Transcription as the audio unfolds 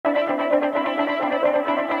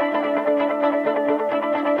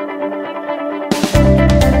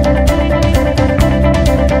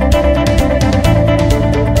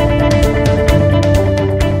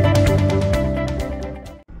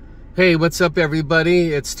Hey, what's up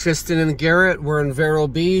everybody? It's Tristan and Garrett. We're in Vero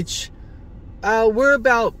Beach. We're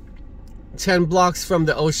about 10 blocks from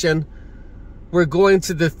the ocean. We're going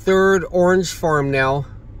to the third orange farm now.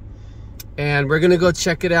 And we're gonna go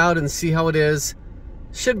check it out and see how it is.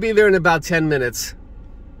 Should be there in about 10 minutes.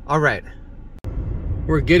 All right.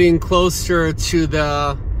 We're getting closer to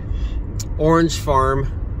the orange farm.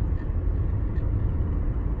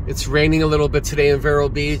 It's raining a little bit today in Vero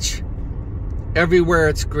Beach. Everywhere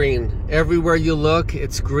it's green. Everywhere you look,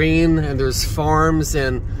 it's green, and there's farms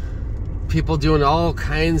and people doing all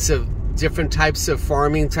kinds of different types of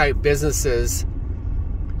farming type businesses.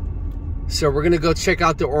 So we're gonna go check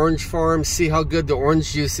out the orange farm, see how good the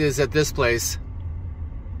orange juice is at this place.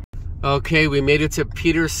 Okay, we made it to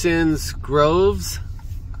Peterson's Groves.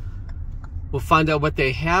 We'll find out what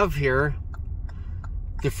they have here.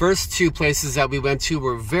 The first two places that we went to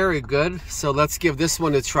were very good, so let's give this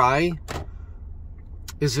one a try.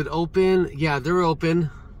 Is it open? Yeah, they're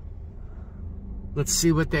open. Let's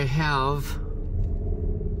see what they have.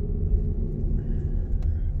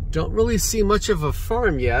 Don't really see much of a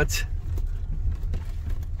farm yet.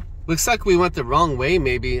 Looks like we went the wrong way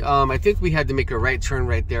maybe. I think we had to make a right turn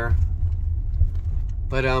right there.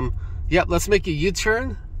 But yeah, let's make a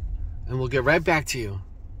U-turn and we'll get right back to you.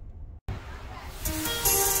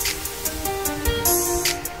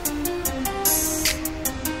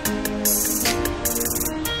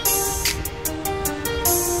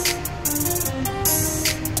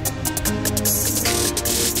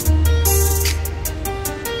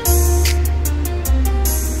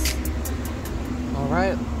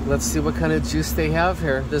 Let's see what kind of juice they have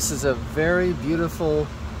here. This is a very beautiful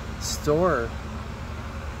store.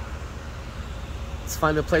 Let's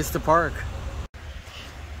find a place to park.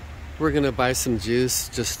 We're gonna buy some juice,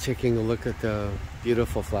 just taking a look at the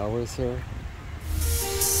beautiful flowers here.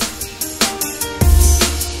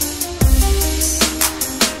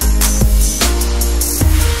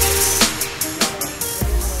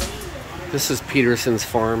 This is Peterson's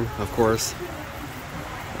farm, of course.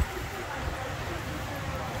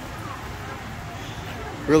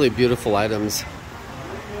 Really beautiful items.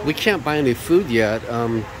 We can't buy any food yet.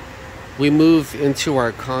 We move into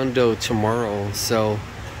our condo tomorrow, so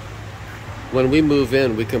when we move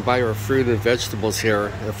in, we can buy our fruit and vegetables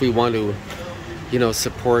here if we want to, you know,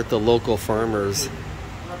 support the local farmers.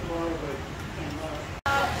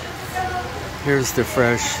 Here's the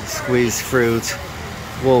fresh squeezed fruit.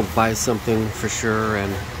 We'll buy something for sure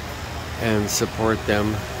and support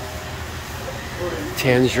them.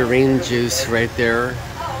 Tangerine juice right there.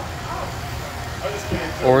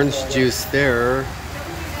 Orange juice there.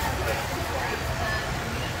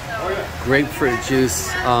 Grapefruit juice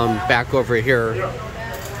back over here.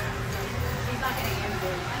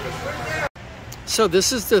 So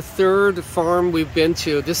this is the third farm we've been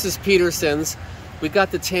to. This is Peterson's. We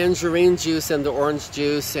got the tangerine juice and the orange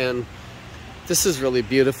juice, and this is really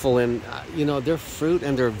beautiful. And you know, their fruit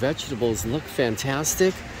and their vegetables look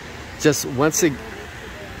fantastic. Just once again,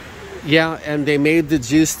 yeah, and they made the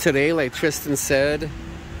juice today, like Tristan said.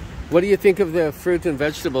 What do you think of the fruit and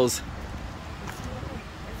vegetables?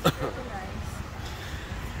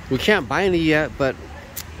 We can't buy any yet, but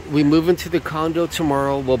we move into the condo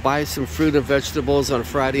tomorrow. We'll buy some fruit and vegetables on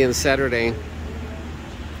Friday and Saturday.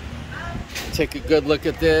 Take a good look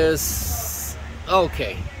at this.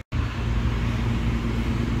 Okay.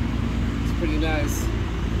 It's pretty nice.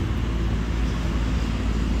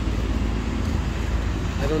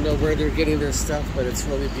 I don't know where they're getting their stuff, but it's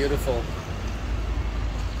really beautiful.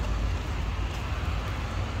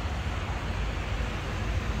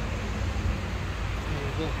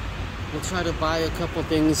 We'll try to buy a couple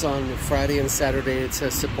things on Friday and Saturday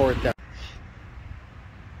to support them.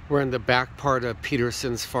 We're in the back part of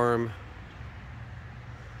Peterson's farm.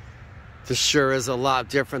 This sure is a lot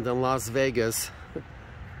different than Las Vegas.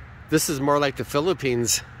 This is more like the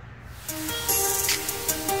Philippines.